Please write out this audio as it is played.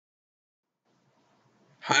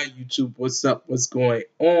Hi YouTube, what's up? What's going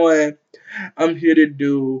on? I'm here to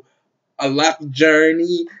do a lock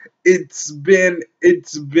journey. It's been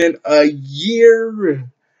a year.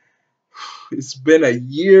 It's been a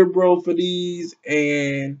year, bro, for these,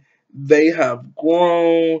 and they have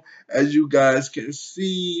grown. As you guys can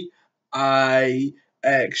see, I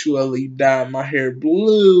actually dyed my hair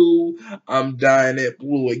blue. I'm dyeing it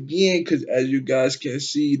blue again because, as you guys can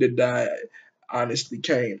see, the dye honestly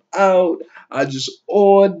came out. I just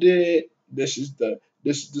ordered. This is the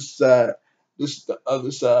side. This is the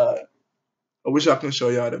other side. I wish I can show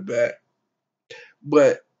y'all the back,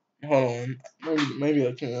 but hold on. Maybe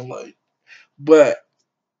I can but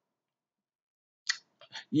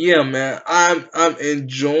yeah, man, I'm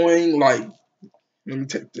enjoying let me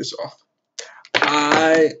take this off.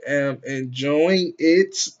 I am enjoying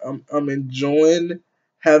it. I'm enjoying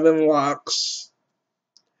having locks.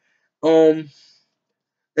 Um,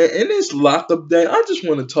 and in this lockup day, I just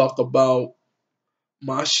want to talk about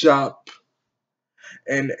my shop,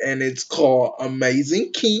 and it's called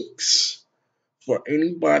Amazing Kinks for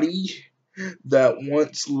anybody that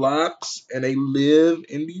wants locks and they live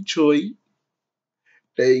in Detroit.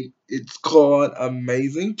 It's called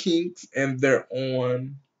Amazing Kinks, and they're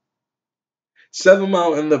on 7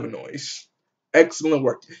 Mile in Illinois. Excellent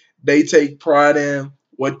work. They take pride in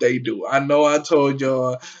what they do. I know I told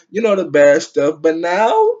y'all, the bad stuff, but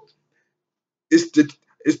now it's the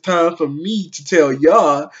it's time for me to tell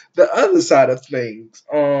y'all the other side of things.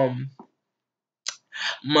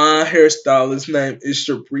 My hairstylist name is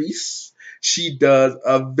Shabrice. She does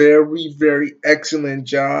a very, very excellent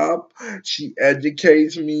job. She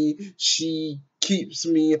educates me. She keeps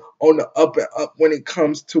me on the up and up when it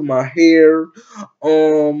comes to my hair.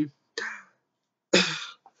 Um,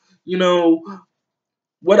 you know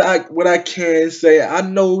what I can say. I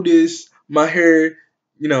notice my hair,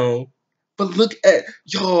 you know, but look at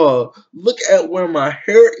y'all. Look at where my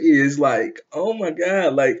hair is. Like, oh my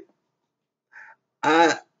god,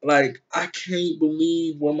 I can't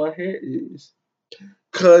believe where my hair is.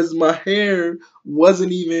 Cause my hair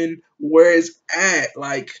wasn't even where it's at.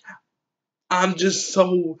 Like, I'm just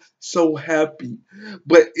so happy.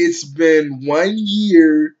 But it's been 1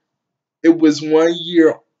 year. It was 1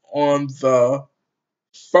 year on the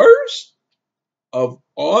 1st of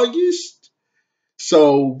August.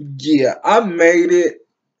 So yeah, I made it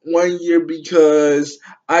 1 year because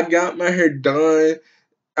I got my hair done.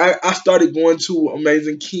 I started going to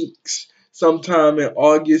Amazing Kinks sometime in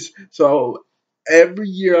August. So every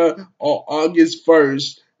year on August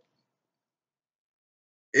 1st,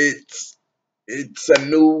 it's it's a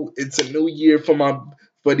new year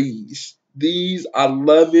for these. These I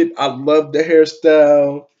love it. I love the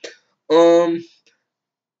hairstyle. Um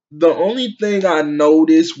the only thing I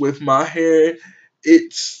noticed with my hair,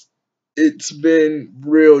 it's it's been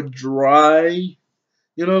real dry.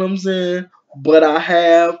 You know what I'm saying? But I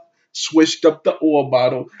have switched up the oil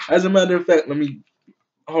bottle. As a matter of fact, let me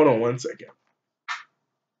hold on 1 second.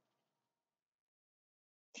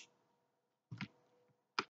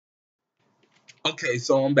 Okay,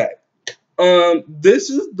 so I'm back. This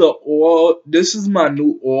is the oil. This is my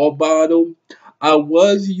new oil bottle. I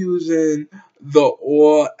was using the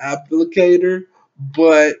oil applicator,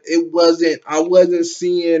 but it wasn't. I wasn't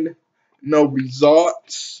seeing no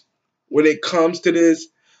results when it comes to this.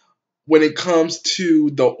 When it comes to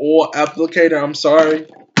the oil applicator, I'm sorry.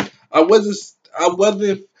 I wasn't. I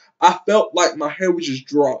wasn't. I felt like my hair was just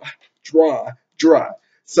dry.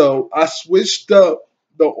 So I switched up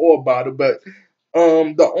the oil bottle, but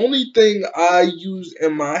the only thing I use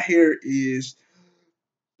in my hair is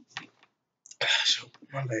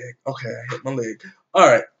my leg. Okay, I hit my leg. All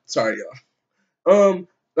right, sorry y'all.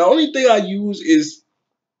 The only thing I use is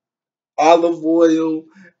olive oil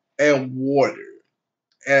and water,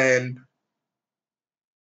 and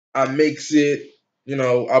I mix it.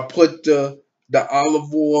 I put the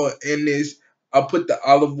olive oil in this. I put the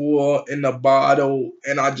olive oil in the bottle,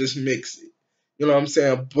 and I just mix it. You know what I'm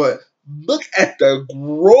saying? But look at the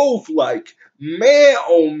growth, like man,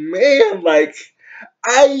 oh man, like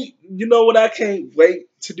you know what I can't wait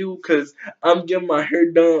to do because I'm getting my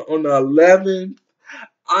hair done on the 11th.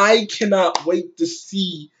 I cannot wait to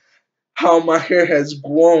see how my hair has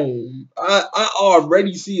grown. I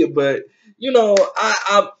already see it, but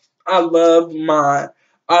I love my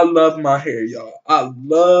hair, y'all. I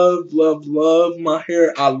love my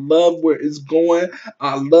hair. I love where it's going.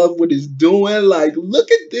 I love what it's doing. Like, look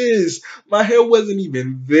at this. My hair wasn't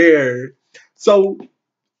even there. So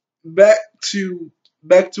back to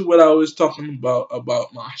back to what I was talking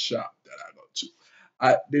about my shop that I go to.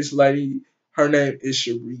 This lady. Her name is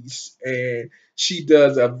Sharice, and she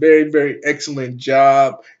does a very, very excellent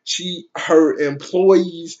job. Her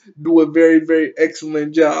employees do a very, very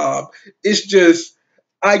excellent job. It's just,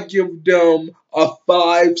 I give them a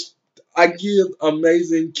five. I give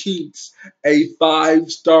Amazing Kinks a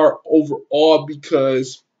 5 star overall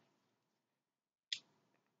because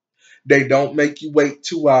they don't make you wait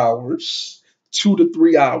 2 hours, 2 to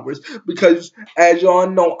 3 hours. Because as y'all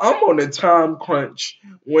know, I'm on a time crunch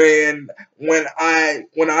when I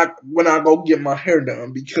go get my hair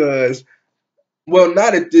done. Because, well,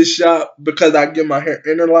 not at this shop because I get my hair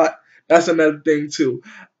interlocked. That's another thing too.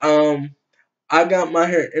 Um, I got my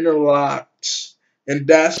hair interlocked, and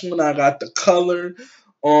that's when I got the color.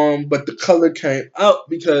 But the color came out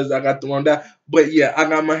because I got the one down. But yeah, I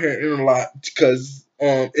got my hair interlocked because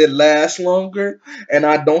it lasts longer, and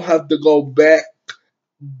I don't have to go back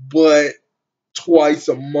but twice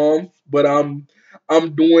a month. But I'm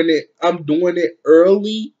doing it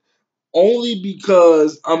early only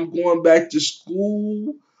because I'm going back to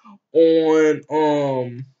school on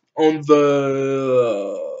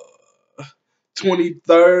the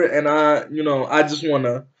 23rd, and I just want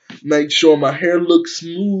to make sure my hair looks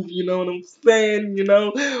smooth, you know what I'm saying.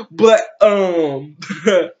 But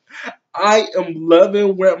I am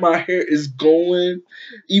loving where my hair is going,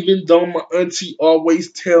 even though my auntie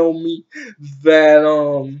always tell me that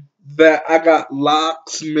I got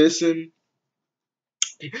locks missing.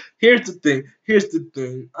 Here's the thing.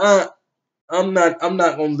 I'm not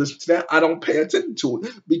gonna listen to that. I don't pay attention to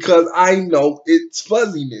it because I know it's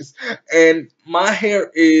fuzziness. And my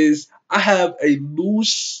hair is I have a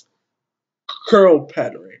loose curl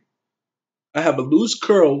pattern. I have a loose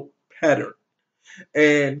curl pattern.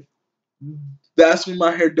 And that's what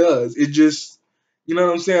my hair does. It just, you know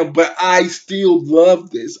what I'm saying? But I still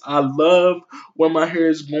love this. I love where my hair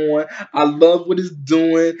is going. I love what it's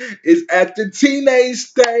doing. It's at the teenage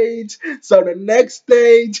stage. So the next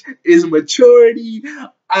stage is maturity.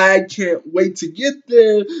 I can't wait to get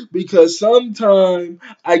there because sometimes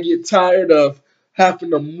I get tired of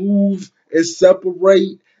having to move and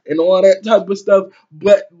separate and all that type of stuff.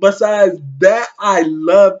 But besides that, I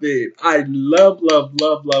love it. I love, love,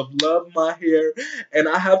 love, love, love my hair. And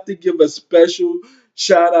I have to give a special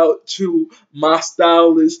shout out to my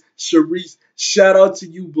stylist, Sharice. Shout out to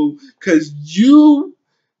you, boo, because you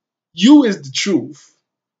is the truth.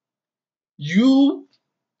 You,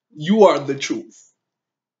 you are the truth.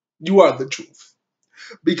 You are the truth.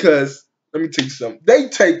 Because let me tell you something. They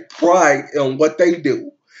take pride in what they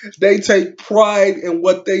do. They take pride in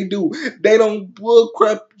what they do. They don't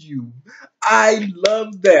bullcrap you. I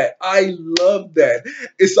love that. I love that.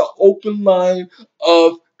 It's an open line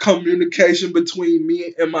of communication between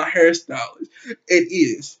me and my hairstylist. It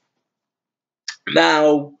is.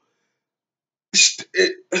 Now,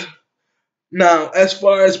 it, now, as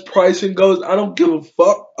far as pricing goes, I don't give a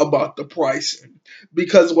fuck about the pricing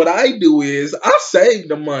because what I do is I save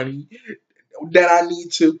the money that I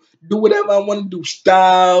need to do whatever I want to do,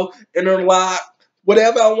 style, interlock,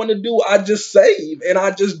 whatever I want to do, I just save and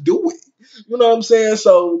I just do it. You know what I'm saying?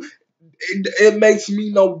 So it makes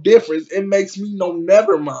me no difference. It makes me no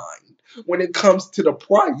never mind when it comes to the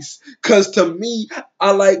price. Cause to me,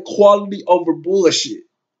 I like quality over bullshit.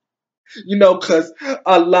 Cause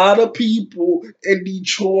a lot of people in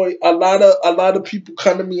Detroit, a lot of people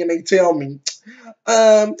come to me and they tell me,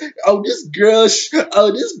 oh this girl,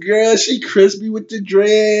 she crispy with the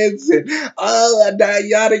dreads, and that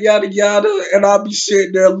yada yada yada, and I'll be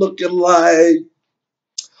sitting there looking like,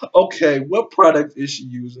 okay, what product is she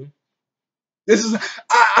using? This is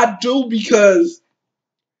I do because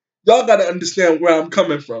y'all gotta understand where I'm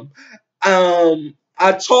coming from.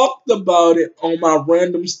 I talked about it on my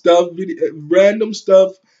random stuff and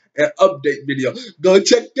update video. Go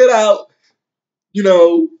check it out. You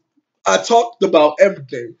know, I talked about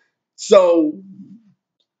everything. So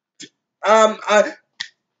I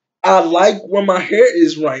like where my hair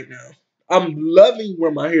is right now. I'm loving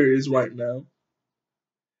where my hair is right now.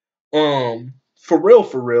 For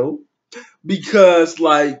real, because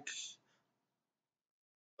like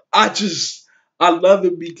I just I love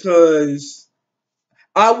it because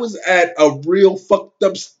I was at a real fucked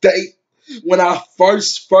up state when I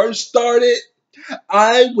first started.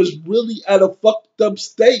 I was really at a fucked up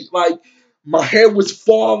state. Like my hair was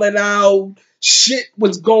falling out. Shit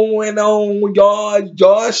was going on, y'all.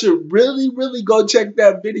 Y'all should really, really go check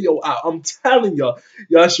that video out. I'm telling y'all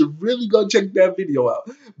should really go check that video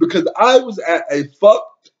out because I was at a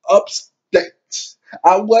fucked up state.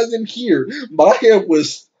 I wasn't here. My hair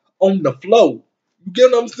was on the floor. You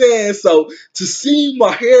get what I'm saying? So to see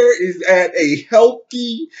my hair is at a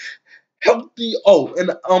healthy. Oh,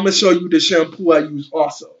 and I'm gonna show you the shampoo I use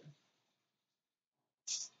also.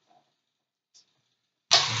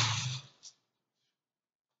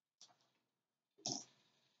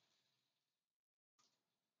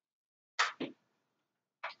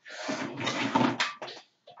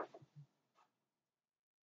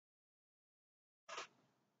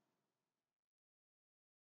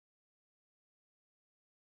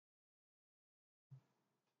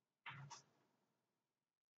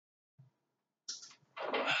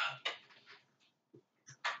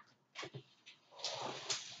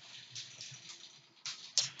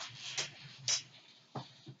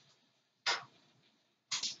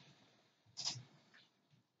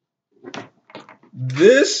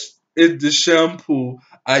 This is the shampoo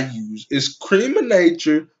I use. It's Cream of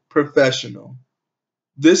Nature Professional.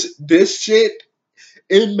 This shit,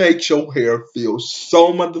 it makes your hair feel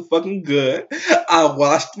so motherfucking good. I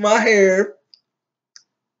washed my hair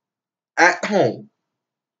at home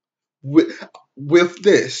with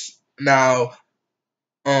this. Now,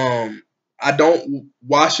 um, I don't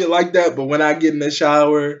wash it like that, but when I get in the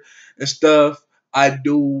shower and stuff, I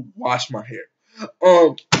do wash my hair.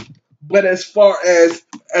 Um, But as far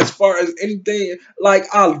as anything, like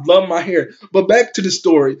I love my hair. But back to the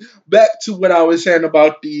story. Back to what I was saying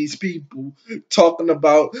about these people talking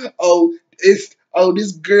about,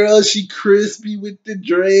 this girl, she crispy with the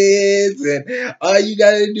dreads, and all you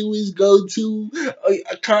gotta do is go to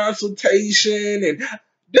a consultation. And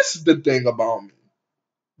this is the thing about me.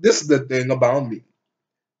 This is the thing about me.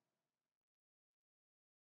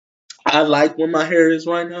 I like where my hair is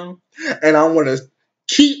right now, and I want to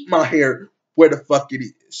keep my hair where the fuck it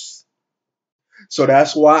is. So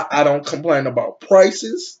that's why I don't complain about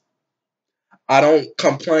prices. I don't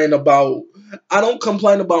complain about I don't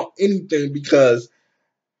complain about anything because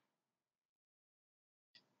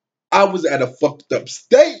I was at a fucked up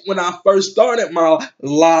state when I first started my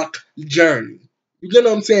lock journey. You get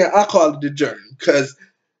what I'm saying? I call it the journey because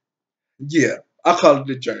yeah, I call it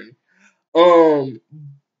the journey. Um,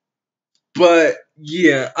 But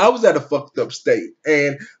yeah, I was at a fucked up state,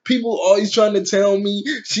 and people always trying to tell me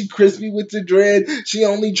she crispy with the dread. She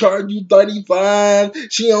only charged you 35.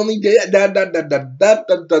 She only did dot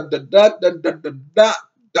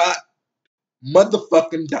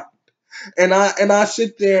motherfucking dot. And I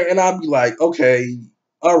sit there and I be like, okay,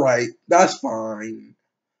 all right, that's fine.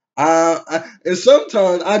 And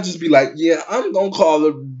sometimes I just be like, yeah, I'm gonna call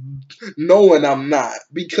her knowing I'm not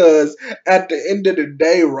because at the end of the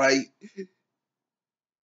day, right?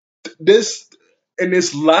 This in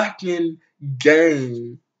this locking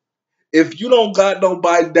game, if you don't got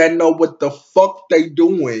nobody that know what the fuck they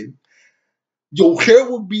doing, your hair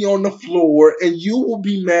will be on the floor and you will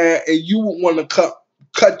be mad and you will want to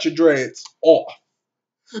cut your dreads off.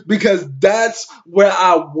 Because that's where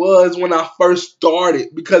I was when I first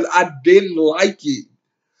started because I didn't like it.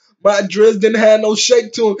 My dreads didn't have no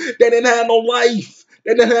shake to them. They didn't have no life.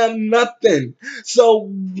 They didn't have nothing.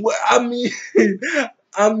 So I mean,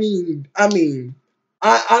 I mean,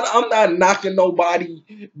 I'm not knocking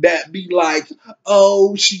nobody that be like,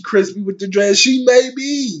 oh, she crispy with the dress. She may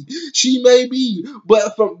be,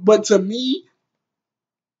 but to me,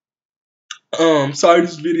 sorry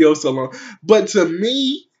this video so long, but to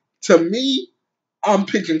me, I'm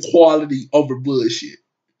picking quality over bullshit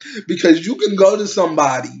because you can go to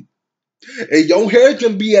somebody and your hair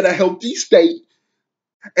can be at a healthy state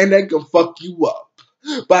and they can fuck you up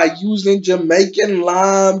by using Jamaican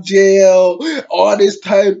lime gel, all this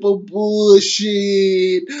type of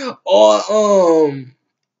bullshit,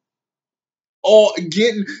 or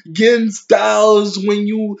getting styles when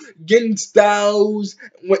you getting styles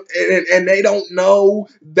and they don't know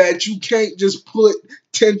that you can't just put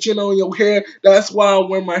tension on your hair. That's why I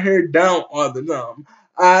wear my hair down all the time.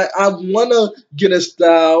 I wanna get a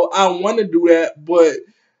style. I wanna do that, but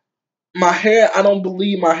my hair, I don't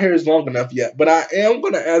believe my hair is long enough yet, but I am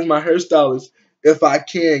gonna ask my hairstylist if I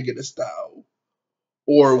can get a style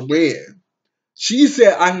or when. She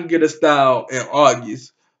said I can get a style in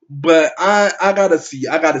August, but I gotta see.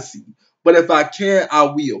 I gotta see. But if I can, I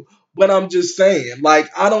will. But I'm just saying, like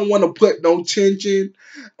I don't want to put no tension.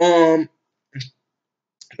 Um,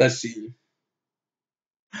 let's see.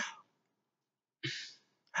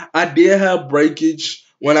 I did have breakage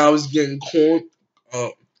when I was getting uh,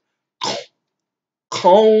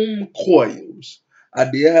 comb coils. I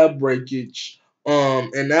did have breakage.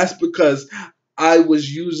 And that's because I was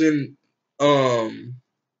using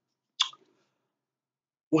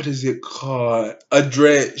what is it called? A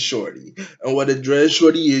dread shorty. And what a dread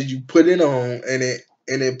shorty is, you put it on and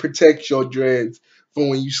it protects your dreads from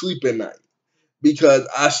when you sleep at night. Because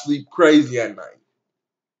I sleep crazy at night.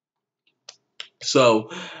 So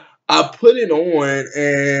I put it on,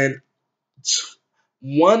 and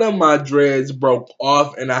one of my dreads broke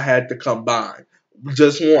off, and I had to combine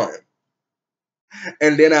just one.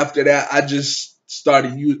 And then after that, I just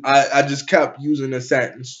started I just kept using a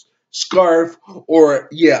satin scarf, or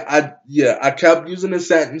I kept using a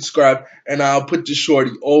satin scarf, and I'll put the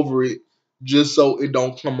shorty over it just so it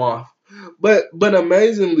don't come off. But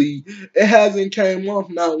amazingly, it hasn't came off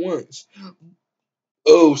not once.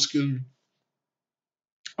 Oh, excuse me.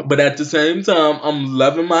 But at the same time, I'm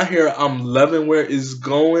loving my hair. I'm loving where it's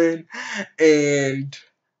going, and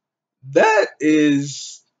that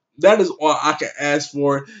is that is all I can ask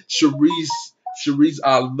for. Sharice,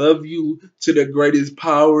 I love you to the greatest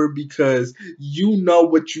power, because you know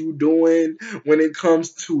what you doing when it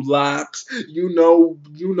comes to locks. You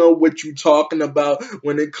know what you talking about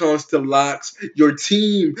when it comes to locks. Your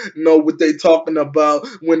team know what they talking about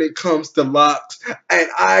when it comes to locks. And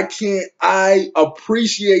I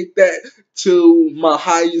appreciate that to my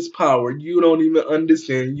highest power. You don't even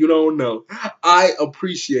understand. You don't know. I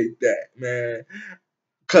appreciate that, man.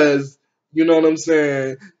 Cause you know what I'm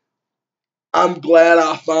saying? I'm glad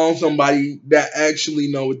I found somebody that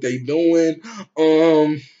actually know what they doing.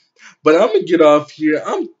 Um, but I'm gonna get off here.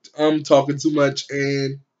 I'm talking too much,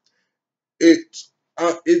 and it's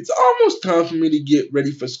almost time for me to get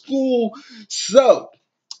ready for school. So,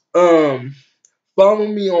 um, follow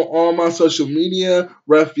me on all my social media.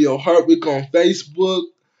 Raphael Hardwick on Facebook.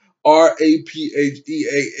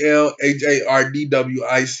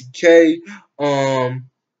 RAPHEALHARDWICK.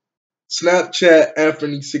 Snapchat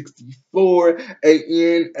Anthony64,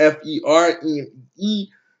 ANFERNE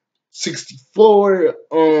 64.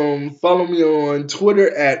 Follow me on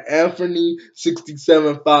Twitter at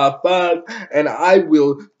Anthony6755, and I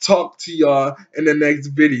will talk to y'all in the next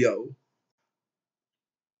video.